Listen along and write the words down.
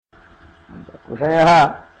विषयः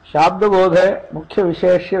शाब्दबोधे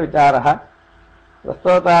मुख्यविशेष्यविचारः।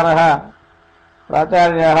 प्रस्तोतारः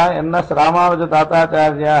प्राचार्याः एन्.एस्.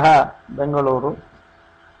 रामानुजताताचार्याः बेङ्गलूरु।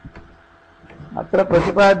 अत्र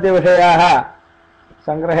प्रतिपाद्यविषयाः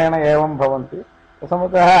सङ्ग्रहेण एवं भवन्ति।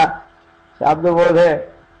 प्रथमतः शाब्दबोधे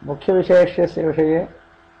मुख्यविशेष्यस्य विषये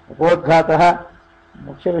उपोद्घातः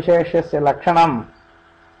मुख्यविशेष्यस्य लक्षणं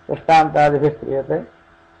दृष्टान्तादिभिः क्रियते।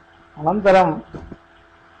 अनन्तरं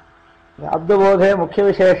शाब्दबोधे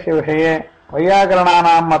मुख्यविशेष्यविषये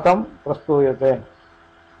वैयाकरणानां मतं प्रस्तूयते,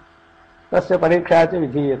 तस्य परीक्षा च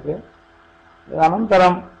विधीयते।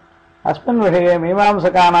 अनन्तरम् अस्मिन् विषये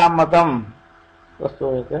मीमांसकानां मतं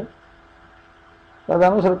प्रस्तूयते।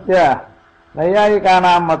 तदनुसृत्य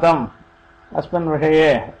नैयायिकानां मतम् अस्मिन्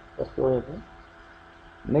विषये प्रस्तूयते।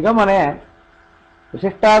 निगमने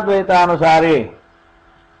विशिष्टाद्वैतानुसारी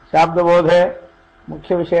शाब्दबोधे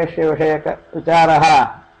मुख्यविशेष्यविषयकविचारः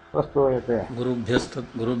प्रस्तूयते।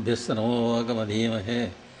 गुरुभ्यश्च नमो वाकमधीमहे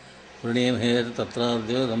वृणीमहे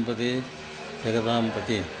तत्राद्यो दम्पती जगतां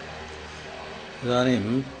पति।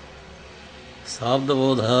 इदानीं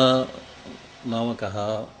शाब्दबोधः नाम कः,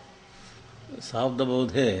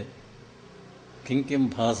 शाब्दबोधे किं किं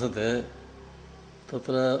भासते,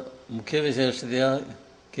 तत्र मुख्यविशेषतया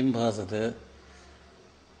किं भासते,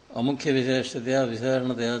 अमुख्यविशेषतया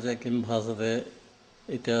विशेषणतया च किं भासते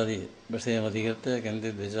इत्यादि विषयमधिकृत्य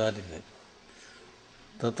किञ्चित् विचार्यते।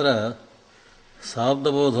 तत्र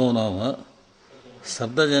शाब्दबोधो नाम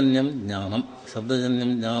शब्दजन्यं ज्ञानं।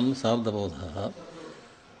 शब्दजन्यं ज्ञानं शाब्दबोधः।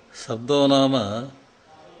 शब्दो नाम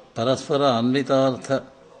परस्पर अन्वितार्थ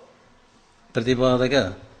प्रतिपादक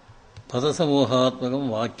पदसमूहात्मकं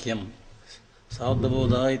वाक्यं।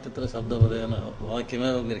 शाब्दबोधः इत्यत्र शब्दपदेन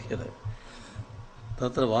वाक्यमेव गृह्यते।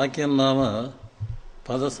 तत्र वाक्यं नाम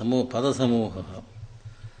पदसमूहः।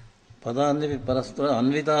 पदानि परस्पर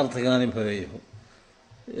अन्वितार्थकानि भवेयुः।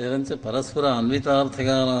 एवञ्च परस्पर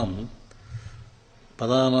अन्वितार्थकानां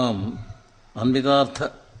पदानाम्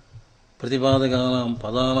अन्वितार्थप्रतिपादकानां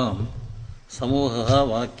पदानां समूहः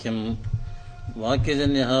वाक्यं।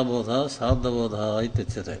 वाक्यजन्यः बोधः शाब्दबोधः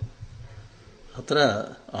इत्युच्यते। अत्र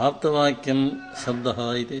आप्तवाक्यं शब्दः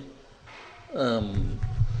इति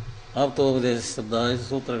आप्तोपदेशशब्दः इति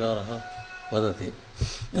सूत्रकारः वदति।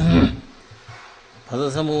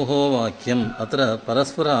 पदसमूहो वाक्यम्। अत्र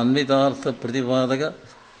परस्पर अन्वितार्थप्रतिपादक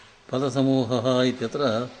पदसमूहः इत्यत्र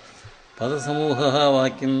पदसमूहः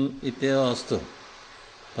वाक्यम् इत्येव अस्तु।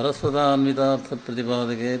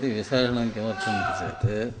 परस्परान्वितार्थप्रतिपादके इति विशेषणं किमर्थम् इति चेत्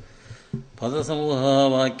पदसमूहः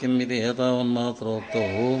वाक्यम् इति एतावन्मात्रोक्तौ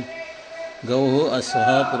गौः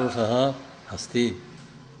अश्वः पुरुषः अस्ति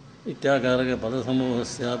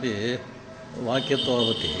इत्याकारकपदसमूहस्यापि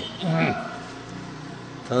वाक्यत्वावतिः।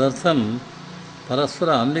 तदर्थं परस्पर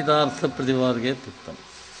अन्वितार्थप्रतिपादके इत्युक्तं।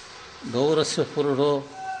 गौरस्य पुरुषो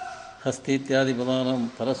हस्ति इत्यादि पदानां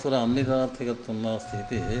परस्पर अन्वितार्थकत्वं नास्ति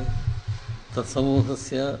इति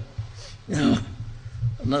तत्समूहस्य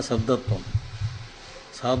न शब्दत्वं,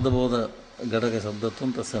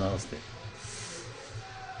 शाब्दबोधघटकशब्दत्वं तस्य नास्ति।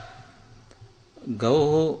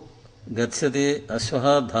 गौः गच्छति,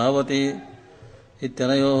 अश्वः धावति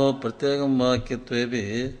इत्यनयोः प्रत्येकं वाक्यत्वेपि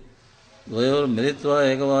द्वयोर्मिलित्वा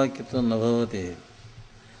एकवाक्यत्वं न भवति।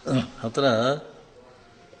 अत्र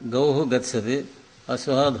गौः गच्छति,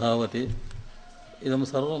 अश्वः धावति, इदं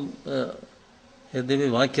सर्वं यद्यपि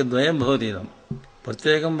वाक्यद्वयं भवति, इदं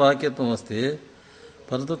प्रत्येकं वाक्यत्वमस्ति,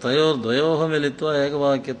 परन्तु तयोर्द्वयोः मिलित्वा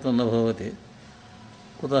एकवाक्यत्वं न भवति।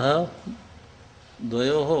 कुतः?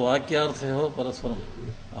 द्वयोः वाक्यार्थयोः परस्परम्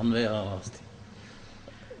अन्वयः नास्ति।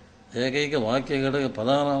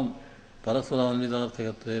 एकैकवाक्यघटकपदानां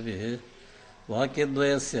परस्परान्वितार्थकत्वेपि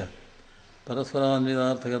वाक्यद्वयस्य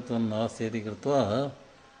परस्परान्वितार्थकत्वं नास्ति इति कृत्वा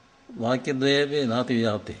वाक्यद्वयेपि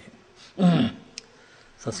नातिव्याप्तिः।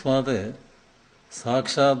 तस्मात्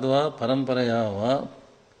साक्षाद्वा परम्परया वा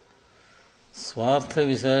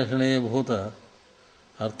स्वार्थविशेषणीभूत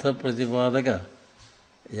अर्थप्रतिपादक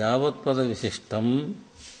यावत्पदविशिष्टं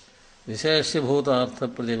विशेष्यभूत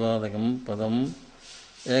अर्थप्रतिपादकं पदम्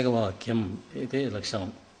एकवाक्यम् इति लक्षणं।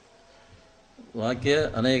 वाक्ये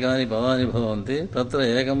अनेकानि पदानि भवन्ति, तत्र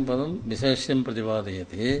एकं पदं विशेष्यं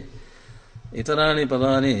प्रतिपादयति, इतराणि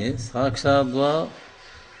पदानि साक्षाद्वा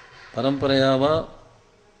परम्परया वा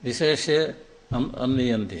विशेष्ये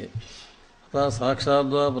अन्वीयन्ते। अतः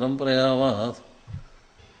साक्षाद्वा परम्परया वा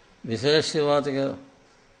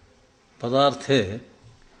विशेष्यवाचकपदार्थे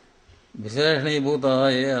विशेषणीभूताः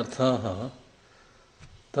ये अर्थाः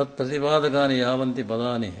तत्प्रतिपादकानि यावन्ति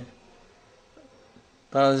पदानि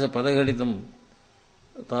तादृशपदघटितं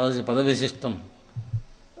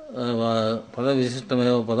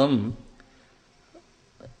तादृशपदविशिष्टमेव पदं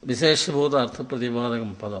विशेष्यभूत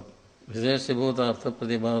अर्थप्रतिपादकं पदं विशेष्यभूत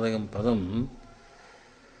अर्थप्रतिपादकं पदं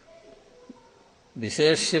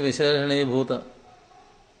विशेष्य विशेषणीभूत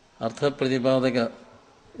अर्थप्रतिपादक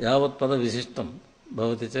यावत् पदविशिष्टं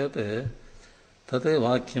भवति चेत् तत्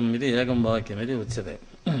वाक्यम् इति एकं वाक्यमिति उच्यते।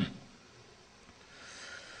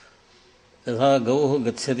 यथा गौः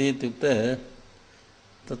गच्छति इत्युक्ते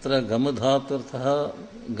तत्र गमधातुर्थः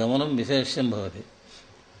गमनं विशेष्यं भवति,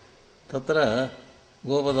 तत्र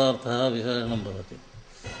गोपदार्थः विशेषणं भवति।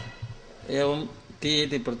 एवं ति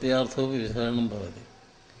इति प्रत्ययार्थोपि विशेषणं भवति।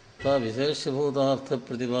 तथा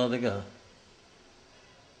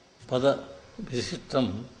विशेष्यभूतार्थप्रतिपादकपदविशिष्टं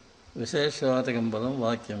विशेष्यवाचकं पदं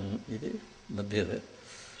वाक्यम् इति लभ्यते।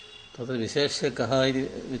 तत्र विशेष्य कः इति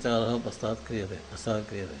विचारः पश्चात् क्रियते।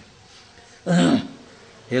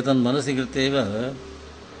 एतन्मनसि कृत्यैव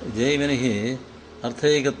जैमिनिः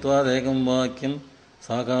अर्थैकत्वात् एकं वाक्यं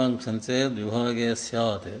साकाङ्क्षं चेत् विभागे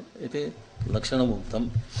स्यात् इति लक्षणमुक्तम्।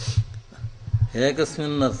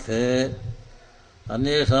 एकस्मिन् अर्थे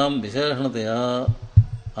अन्येषां विशेषणतया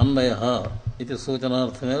अन्वयः इति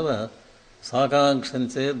सूचनार्थमेव साकाङ्क्षं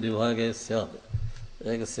चेत् विभागे स्यात्।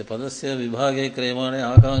 एकस्य पदस्य विभागे क्रियमाणे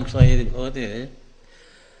आकाङ्क्षा यदि भवति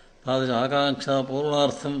तादृश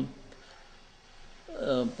आकाङ्क्षापूर्णार्थं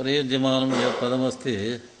प्रयुज्यमानं यत् पदमस्ति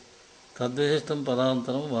तद्विशिष्टं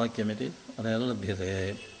पदान्तरं वाक्यमिति अनेन लभ्यते।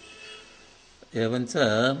 एवञ्च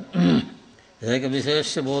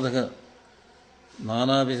एकविशेष्यबोधक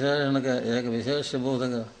नानाविशेषणक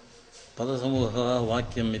एकविशेष्यबोधक पदसमूहः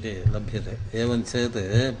वाक्यम् इति लभ्यते। एवञ्चेत्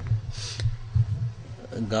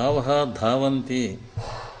गावः धावन्ति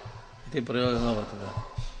इति प्रयोगः वर्तते।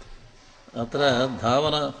 अत्र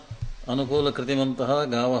धावन अनुकूलकृतिमन्तः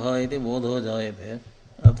गावः इति बोधो जायते।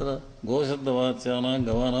 अत्र गोशब्दवाच्यानां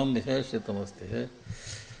गवानां विशेष्यत्वमस्ति,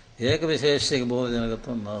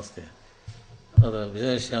 एकविशेष्यबोधजनकत्वं नास्ति। अत्र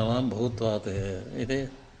विशेष्याणां बहुत्वात् इति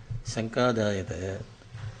शङ्का जायते।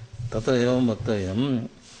 तत्र एवं वक्तव्यम्,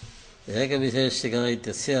 एकविशेषिका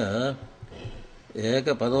इत्यस्य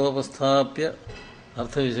एकपदोपस्थाप्य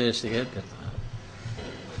अर्थविशेषिके इत्यर्थः।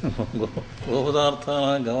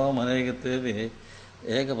 गोपदार्थानां गवाम् अनेकत्वेपि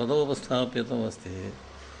एकपदोपस्थाप्यत्वमस्ति।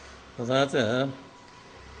 तथा च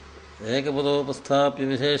एकपदोपस्थाप्य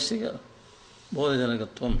विशेषिक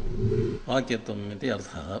बोधजनकत्वं वाक्यत्वम् इति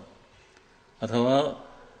अर्थः। अथवा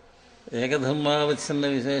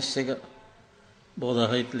एकधर्मावच्छिन्नविशेषिक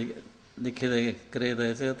बोधः इति लिख्यते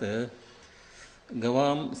क्रियते चेत्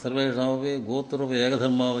गवां सर्वेषामपि गोत्रोपि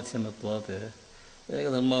एकधर्मावच्छिन्नत्वात्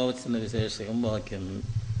एकधर्मावच्छिन्नविशेषिकं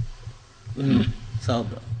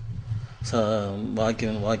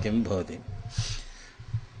वाक्यं वाक्यं भवति।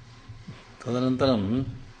 तदनन्तरं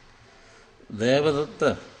देवदत्त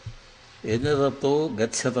यज्ञदत्तौ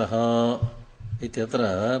गच्छतः इत्यत्र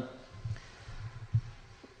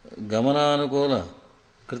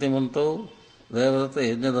गमनानुकूलकृतिमन्तौ देवदत्त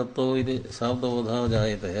यज्ञदत्तौ इति शाब्दबोधः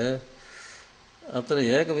जायते। अत्र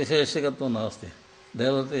एकविशेषिकत्वं नास्ति।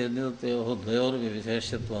 देवदत्त यज्ञदत्तयोः द्वयोरपि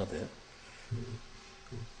विशेष्यत्वात्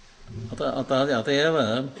अत एव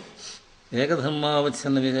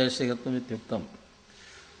एकधर्मावच्छिन्नविशेषिकत्वम् इत्युक्तम्।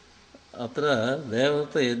 अत्र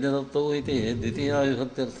देवदत्त यज्ञदत्तौ इति द्वितीया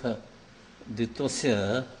विभक्त्यर्थ द्वित्वस्य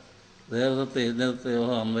देवदत्त यज्ञदत्तयोः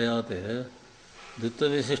अन्वयात्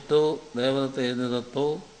द्वित्वविशिष्टौ देवदत्त यज्ञदत्तौ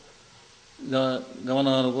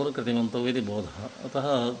गमनानुकूलकृतिमन्तौ इति बोधः। अतः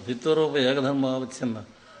द्वित्वरूप एकधर्मावच्छिन्न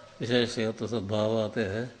विशेषत्वसद्भावात्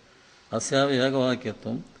अस्यापि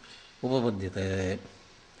एकवाक्यत्वम् उपपद्यते।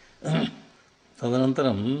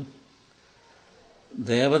 तदनन्तरं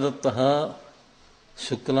देवदत्तः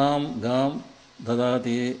शुक्लां गां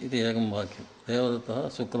ददाति इति एकं वाक्यं। देवदत्तः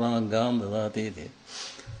शुक्लां गां ददाति इति।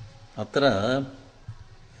 अत्र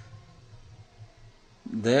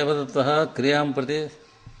देवदत्तः क्रियां प्रति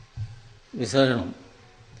विशेषणं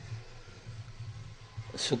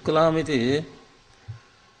शुक्लामिति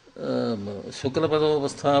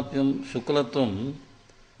शुक्लपदोपस्थाप्यं शुक्लत्वं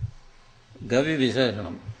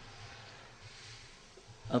गविविशेषणम्।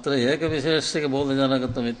 अत्र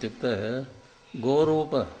एकविशेषिकबोधजनकत्वम् इत्युक्ते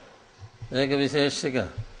गोरूप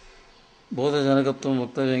एकविशेषिकबोधजनकत्वं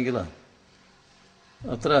वक्तव्यं किल।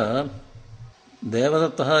 अत्र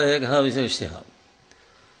देवदत्तः एकः विशेष्यः,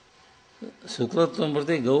 शुक्लत्वं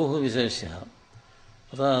प्रति गौः विशेष्यः।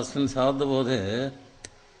 अतः अस्मिन् शाब्दबोधे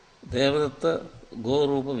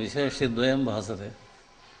देवदत्तगोरूपविशेष्यद्वयं भासते।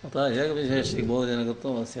 अतः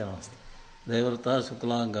एकविशेषिकबोधजनकत्वम् अस्य नास्ति। देवदत्तः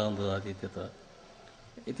शुक्लां गां ददाति इत्यत्र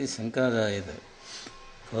इति शङ्का जायते।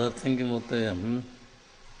 तदर्थं किं वक्तव्यम्,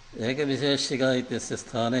 एकविशेषिका इत्यस्य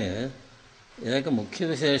स्थाने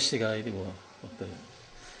एकमुख्यविशेषिका इति वक्तव्यम्।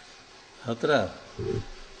 अत्र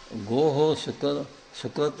गोः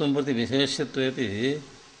शुक्लत्वं प्रति विशेष्यत्वेति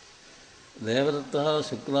देवदत्तः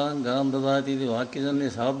शुक्लां गां ददाति इति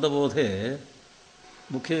वाक्यजन्यशाब्दबोधे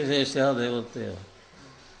मुख्यविशेष्यः देवदत्त एव।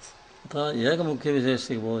 अतः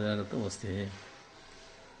एकमुख्यविशेष्यको जागतमस्ति।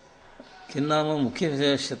 किं नाम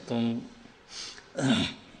मुख्यविशेष्यत्वम्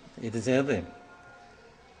इति चेत्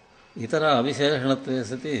इतर अविशेषणत्वे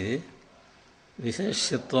सति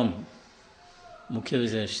विशेष्यत्वं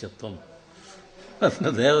मुख्यविशेष्यत्वम्।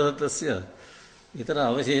 देवदत्तस्य इतर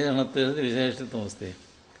अवशेषणत्वे सति विशेष्यत्वमस्ति।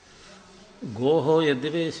 गोः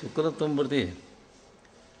यद्यपि शुक्लत्वं प्रति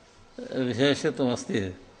विशेष्यत्वमस्ति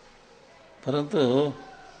परन्तु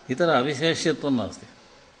इतर अविशेष्यत्वं नास्ति।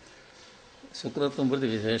 शुक्लत्वं प्रति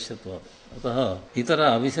विशेष्यत्वात् अतः इतर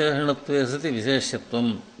अविशेषणत्वे सति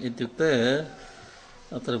विशेष्यत्वम् इत्युक्ते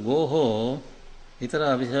अत्र गोः इतर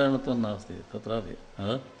अविशेषणत्वं नास्ति। तत्रापि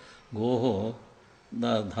गोः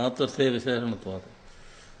धात्वर्थे विशेषणत्वात्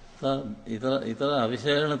इतर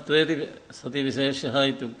अविशेषणत्वेति सति विशेष्यः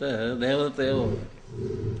इत्युक्ते देवदत्त एव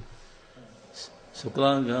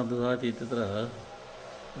शुक्लां गां ददाति इत्यत्र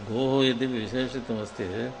गोः यद्यपि विशेषित्वमस्ति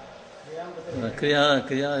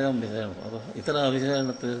क्रियायां विशेषणम्। अतः इतर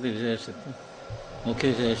अविशेषणत्वे सति विशेष्यत्वं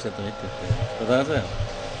मुख्यविशेष्यत्वम् इत्युक्ते। तथा च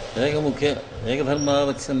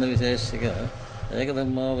एकधर्मावच्छिन्नविशेष्यक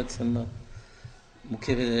एकधर्मावच्छिन्न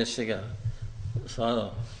मुख्यविशेष्यक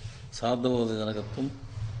शाब्दबोधजनकत्वं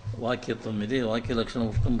वाक्यत्वम् इति वाक्यलक्षणम्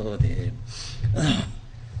उक्तं भवति।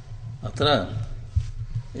 अत्र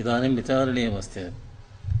इदानीं विचारणीयमस्ति।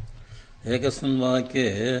 एकस्मिन् वाक्ये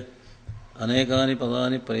अनेकानि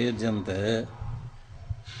पदानि प्रयुज्यन्ते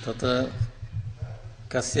तत्र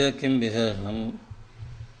कस्य किं विशेषणं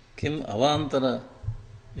किम्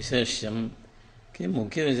अवान्तरविशेष्यं किं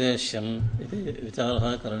मुख्यविशेष्यम् इति विचारः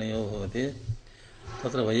करणीयो भवति।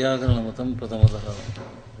 तत्र वैयाकरणमतं प्रथमतः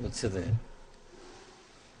उच्यते।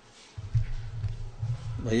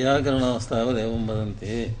 वैयाकरणास्तावदेवं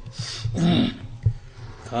वदन्ति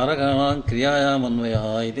कारकाणां क्रियायाम् अन्वयः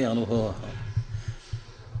इति अनुभवः।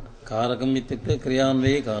 कारकम् इत्युक्ते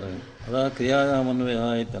क्रियान्वयी कारकम्। अतः क्रियायाम् अन्वयः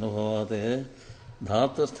इत्यनुभवात्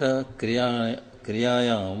धातुस्थक्रियायां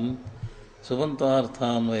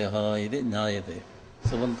सुबन्तार्थान्वयः इति ज्ञायते।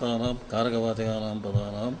 सुबन्तानां कारकवाचकानां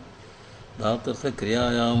पदानां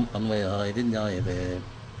धातुस्थक्रियायाम् अन्वयः इति ज्ञायते।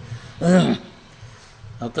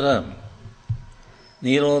 अत्र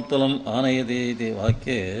नीलोत्पलम् आनयति इति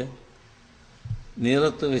वाक्ये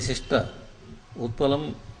नीलत्वविशिष्ट उत्पलं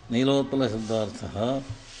नीलोत्पलशब्दार्थः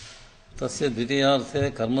तस्य द्वितीयार्थे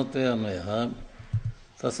कर्मत्वे अन्वयः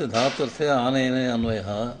तस्य धात्वर्थे आनयने अन्वयः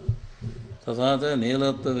तथा च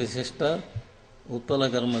नीलत्वविशिष्ट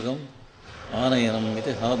उत्पलकर्मकम् आनयनम्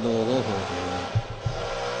इति शाब्दबोधो भवति।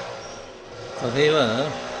 तथैव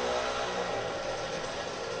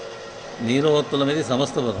नीलोत्पलमिति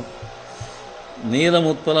समस्तपदम्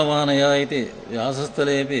नीलमुत्पलमानय इति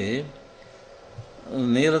व्यासस्थलेपि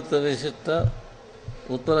नीलत्वविशिष्ट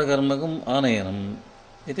उत्पलकर्मकम् आनयनम्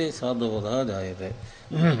इति शाब्दबोधः जायते।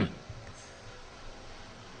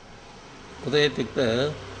 कुत इत्युक्ते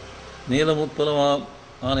नीलमुत्पलम्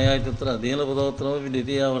आनय इत्यत्र नीलपदोत्तरमपि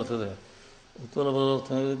द्वितीया वर्तते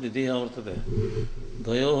उत्पलपदोत्तरमपि द्वितीया वर्तते।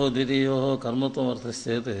 द्वयोः द्वितीयोः कर्मत्वं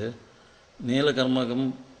वर्तश्चेत्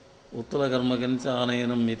नीलकर्मकम् उत्पलकर्मकं च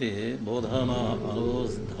आनयनम् इति बोधः न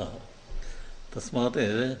अनुभवसिद्धः। तस्मात्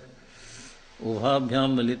उभाभ्यां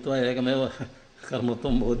मिलित्वा एकमेव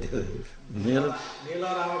कर्मत्वं बोध्यते।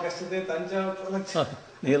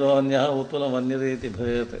 नीलोऽन्यः उत्पलमन्यते इति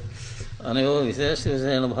भवेत्। अनयोः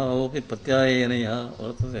विशेषविषयणभावोऽपि प्रत्यायनीयः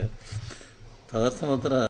वर्तते। तदर्थमत्र